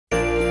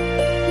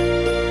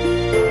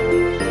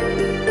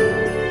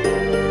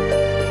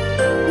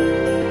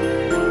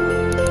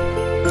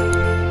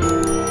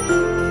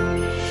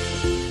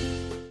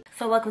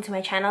welcome to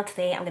my channel.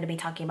 Today I'm going to be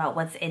talking about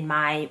what's in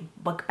my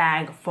book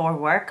bag for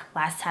work.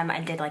 Last time I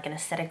did like an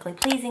aesthetically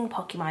pleasing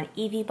Pokemon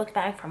Eevee book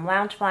bag from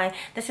Loungefly.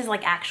 This is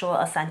like actual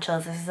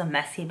essentials. This is a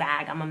messy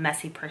bag. I'm a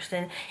messy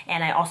person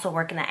and I also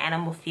work in the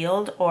animal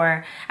field,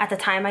 or at the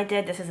time I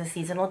did. This is a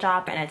seasonal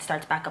job and it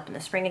starts back up in the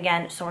spring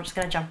again, so we're just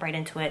going to jump right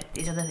into it.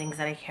 These are the things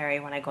that I carry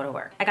when I go to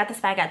work. I got this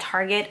bag at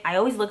Target. I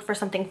always look for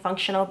something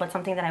functional but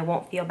something that I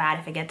won't feel bad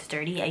if it gets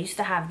dirty. I used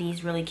to have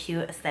these really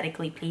cute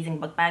aesthetically pleasing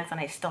book bags and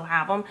I still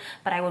have them,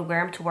 but I would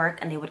wear them to work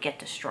and they would get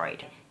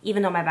destroyed.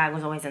 Even though my bag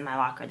was always in my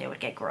locker, they would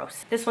get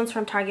gross. This one's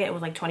from Target. It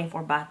was like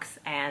 24 bucks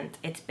and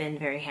it's been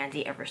very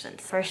handy ever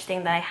since. First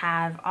thing that I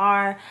have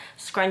are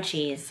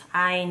scrunchies.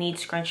 I need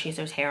scrunchies.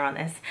 There's hair on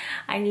this.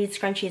 I need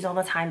scrunchies all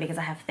the time because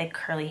I have thick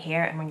curly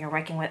hair, and when you're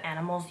working with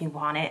animals, you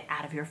want it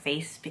out of your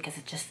face because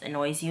it just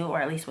annoys you,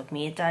 or at least with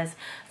me it does.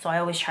 So I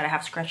always try to have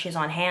scrunchies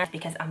on hand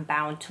because I'm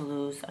bound to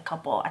lose a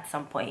couple at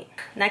some point.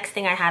 Next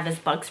thing I have is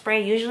bug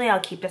spray. Usually I'll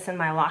keep this in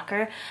my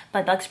locker,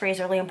 but bug spray is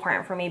really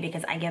important for me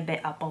because I get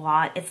bit up a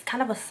lot. It's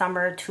kind of a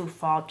summer to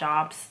fall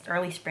jobs,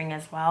 early spring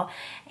as well,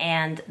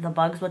 and the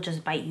bugs will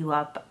just bite you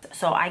up.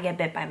 So I get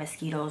bit by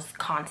mosquitoes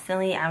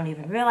constantly. I don't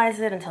even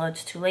realize it until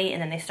it's too late,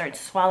 and then they start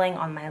swelling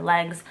on my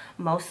legs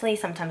mostly.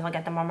 Sometimes I'll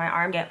get them on my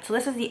arm. So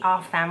this is the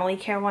Off Family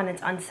Care one.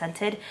 It's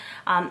unscented.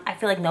 I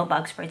feel like no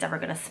bug spray is ever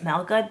gonna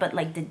smell good, but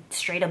like the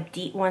straight up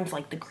DEET ones,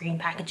 like the green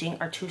packaging,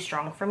 are too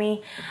strong for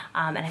me,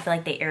 and I feel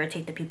like they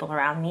irritate the people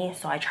around me,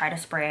 so I try to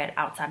spray it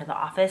outside of the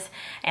office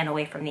and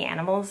away from the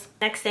animals.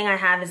 Next thing I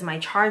have is my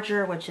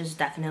charger, which is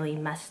definitely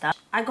messed up.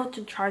 I go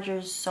to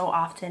chargers so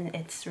often,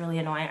 it's really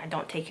annoying. I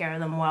don't take care of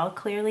them well,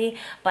 clearly,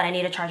 but I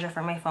need a charger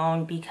for my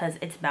phone because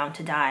it's bound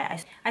to die.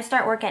 I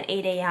start work at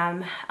 8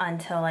 a.m.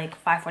 until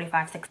like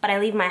 5:45, 6, but I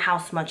leave my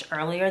house much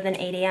earlier than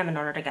 8 a.m. in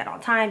order to get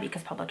on time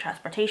because public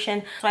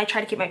transportation. So I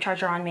try to keep my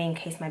charger on me in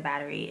case my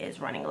battery is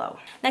running low.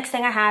 Next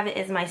thing I have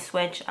is my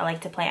Switch. I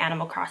like to play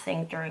Animal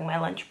Crossing during my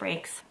lunch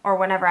breaks or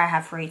whenever I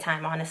have free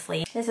time,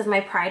 honestly. This is my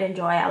pride and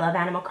joy. I love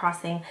Animal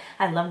Crossing.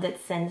 I loved it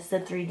since the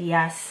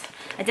 3DS.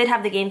 I did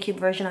have the GameCube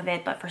version of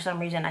it, but for some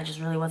reason I just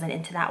really wasn't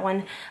into that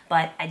one.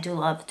 But I do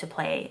love to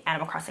play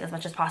Animal Crossing as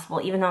much as possible,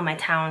 even though my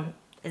town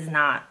is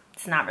not,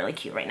 it's not really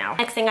cute right now.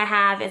 Next thing I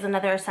have is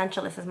another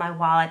essential. This is my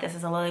wallet. This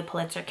is a Lily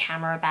Pulitzer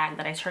camera bag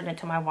that I turned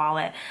into my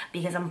wallet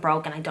because I'm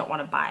broke and I don't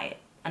want to buy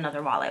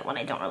another wallet when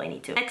I don't really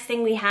need to. Next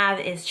thing we have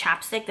is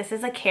chapstick. This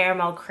is a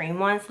caramel cream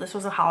one. So this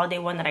was a holiday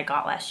one that I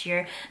got last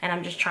year and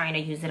I'm just trying to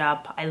use it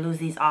up. I lose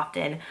these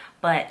often,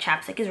 but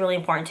chapstick is really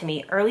important to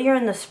me. Earlier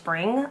in the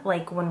spring,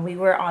 like when we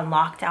were on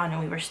lockdown and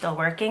we were still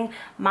working,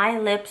 my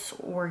lips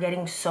were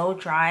getting so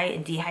dry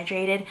and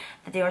dehydrated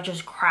that they were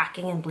just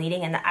cracking and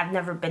bleeding, and I've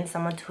never been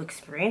someone to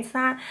experience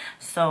that.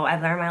 So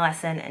I've learned my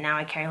lesson and now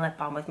I carry lip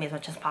balm with me as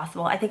much as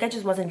possible. I think I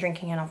just wasn't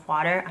drinking enough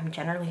water. I'm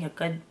generally a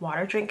good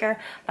water drinker,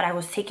 but I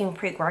was taking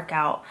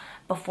pre-workout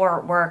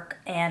before work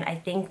and I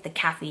think the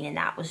caffeine in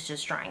that was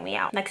just drying me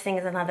out. Next thing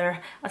is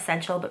another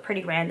essential but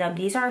pretty random.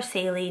 These are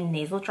saline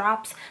nasal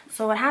drops.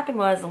 So what happened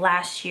was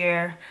last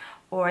year,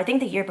 or I think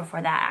the year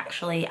before that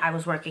actually, I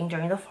was working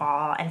during the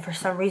fall and for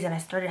some reason I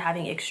started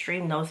having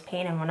extreme nose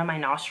pain in one of my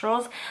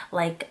nostrils.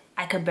 Like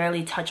I could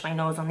barely touch my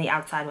nose on the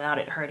outside without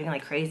it hurting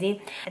like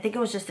crazy. I think it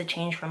was just a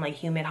change from like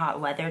humid hot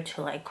weather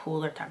to like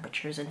cooler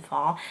temperatures in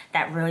fall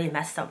that really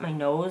messed up my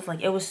nose.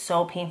 Like it was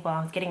so painful.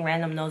 I was getting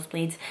random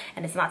nosebleeds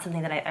and it's not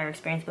something that I've ever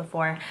experienced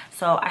before.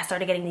 So I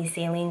started getting these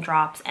saline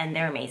drops and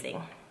they're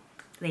amazing.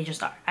 They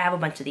just are. I have a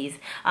bunch of these,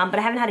 but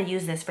I haven't had to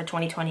use this for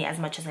 2020 as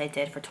much as I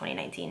did for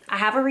 2019. I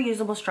have a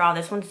reusable straw.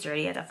 This one's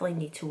dirty. I definitely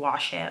need to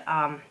wash it.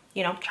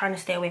 You know, trying to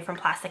stay away from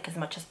plastic as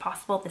much as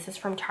possible. This is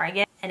from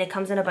Target and it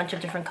comes in a bunch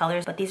of different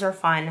colors, but these are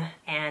fun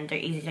and they're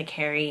easy to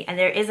carry. And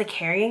there is a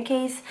carrying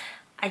case.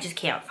 I just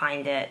can't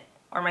find it,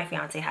 or my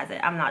fiance has it.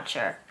 I'm not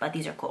sure, but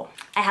these are cool.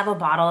 I have a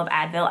bottle of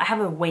Advil. I have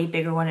a way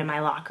bigger one in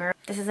my locker.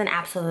 This is an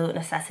absolute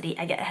necessity.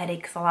 I get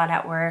headaches a lot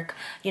at work.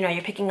 You know,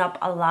 you're picking up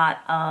a lot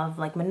of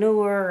like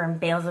manure and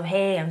bales of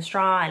hay and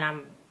straw,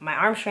 and my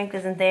arm strength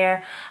isn't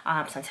there.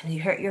 Sometimes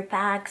you hurt your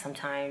back.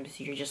 Sometimes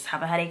you just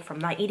have a headache from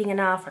not eating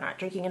enough or not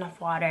drinking enough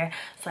water.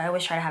 So I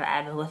always try to have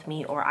Advil with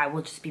me or I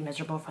will just be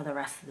miserable for the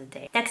rest of the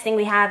day. Next thing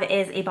we have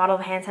is a bottle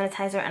of hand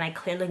sanitizer, and I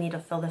clearly need to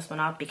fill this one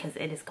up because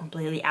it is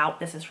completely out.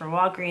 This is from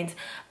Walgreens,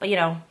 but you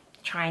know,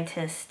 trying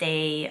to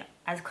stay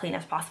as clean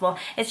as possible.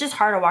 It's just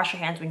hard to wash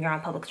your hands when you're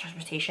on public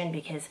transportation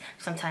because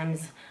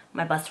sometimes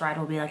my bus ride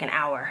will be like an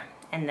hour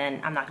and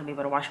then I'm not gonna be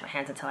able to wash my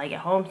hands until I get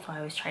home. So I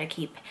always try to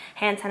keep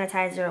hand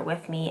sanitizer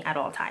with me at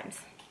all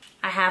times.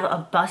 I have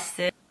a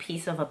busted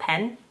piece of a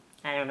pen.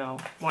 I don't know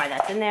why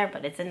that's in there,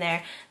 but it's in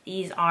there.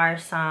 These are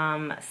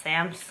some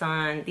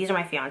Samsung, these are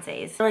my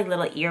fiance's. They're like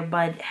little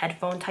earbud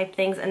headphone type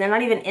things and they're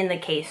not even in the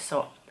case,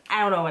 so I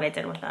don't know what I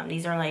did with them.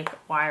 These are like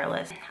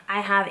wireless.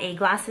 I have a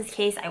glasses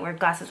case. I wear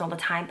glasses all the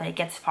time, but it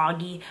gets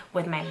foggy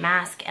with my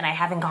mask, and I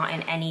haven't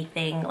gotten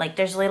anything. Like,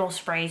 there's little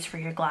sprays for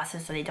your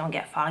glasses so they don't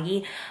get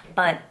foggy,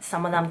 but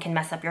some of them can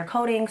mess up your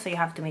coating, so you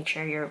have to make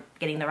sure you're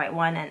getting the right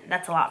one, and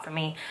that's a lot for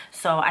me.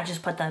 So I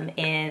just put them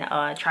in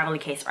a travel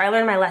case. Or I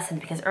learned my lesson,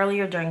 because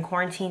earlier during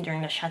quarantine,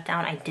 during the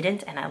shutdown, I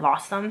didn't, and I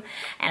lost them,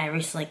 and I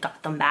recently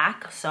got them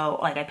back. So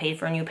like, I paid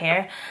for a new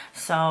pair,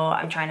 so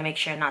I'm trying to make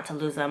sure not to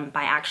lose them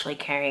by actually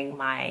carrying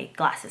my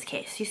glasses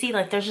case. You see,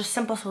 like, there's just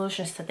simple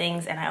solutions to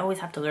things, and I always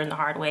have to learn the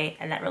hard way,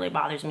 and that really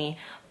bothers me.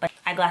 But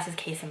I glasses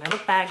case in my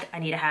book bag. I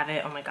need to have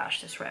it. Oh my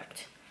gosh, this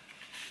ripped.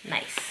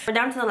 Nice. We're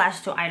down to the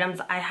last 2 items.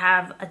 I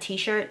have a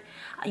t-shirt.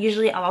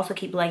 Usually I'll also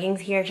keep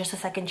leggings here, just a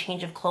second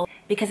change of clothes,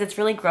 because it's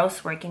really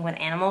gross working with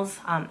animals.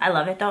 I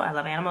love it though. I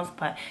love animals,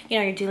 but you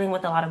know, you're dealing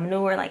with a lot of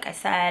manure, like I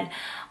said,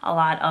 a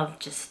lot of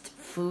just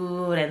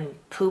food and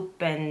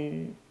poop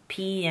and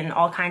pee and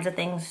all kinds of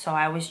things. So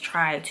I always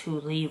try to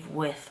leave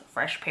with a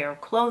fresh pair of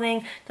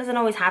clothing. Doesn't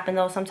always happen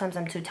though. Sometimes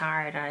I'm too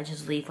tired and I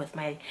just leave with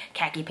my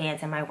khaki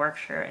pants and my work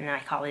shirt, and then I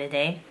call it a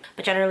day.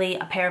 But generally,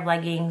 a pair of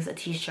leggings, a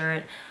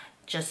t-shirt,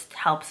 just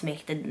helps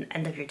make the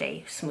end of your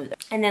day smoother.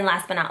 And then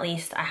last but not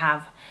least, I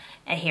have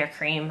a hair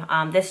cream.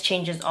 This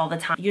changes all the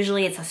time.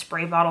 Usually it's a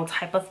spray bottle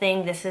type of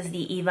thing. This is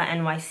the Eva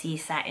NYC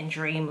Satin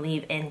Dream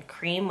Leave-In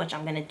Cream, which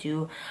I'm gonna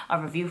do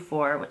a review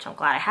for, which I'm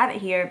glad I have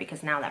it here,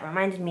 because now that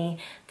reminded me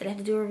that I have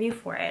to do a review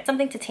for it.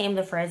 Something to tame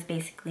the frizz,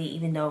 basically,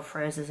 even though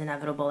frizz is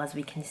inevitable, as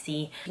we can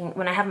see.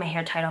 When I have my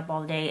hair tied up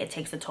all day, it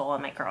takes a toll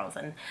on my curls,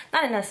 and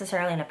not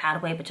necessarily in a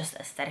bad way, but just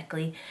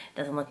aesthetically, it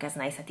doesn't look as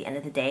nice at the end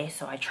of the day.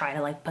 So I try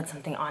to like put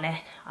something on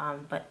it.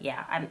 But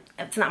yeah,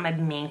 it's not my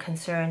main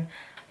concern.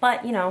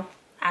 But you know,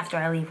 after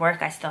I leave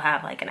work, I still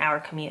have like an hour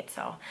commute,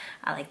 so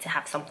I like to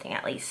have something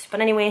at least.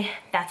 But anyway,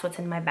 that's what's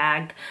in my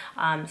bag.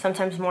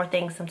 Sometimes more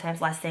things,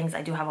 sometimes less things.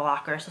 I do have a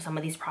locker, so some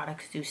of these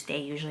products do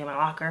stay usually in my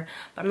locker,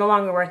 but I'm no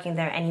longer working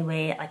there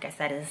anyway. Like I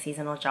said, it's a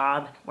seasonal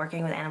job.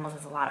 Working with animals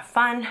is a lot of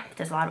fun, but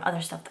there's a lot of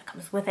other stuff that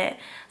comes with it,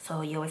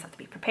 so you always have to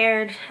be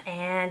prepared.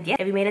 And yeah,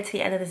 if you made it to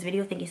the end of this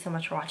video, thank you so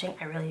much for watching.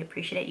 I really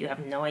appreciate it. You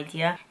have no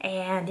idea.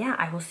 And yeah,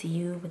 I will see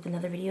you with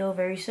another video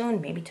very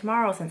soon, maybe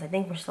tomorrow, since I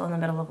think we're still in the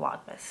middle of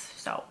Vlogmas.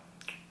 So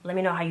let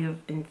me know how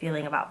you've been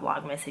feeling about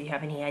Vlogmas. If you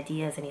have any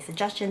ideas, any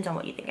suggestions on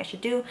what you think I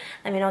should do,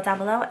 let me know down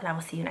below, and I will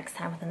see you next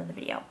time with another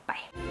video.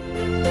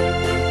 Bye.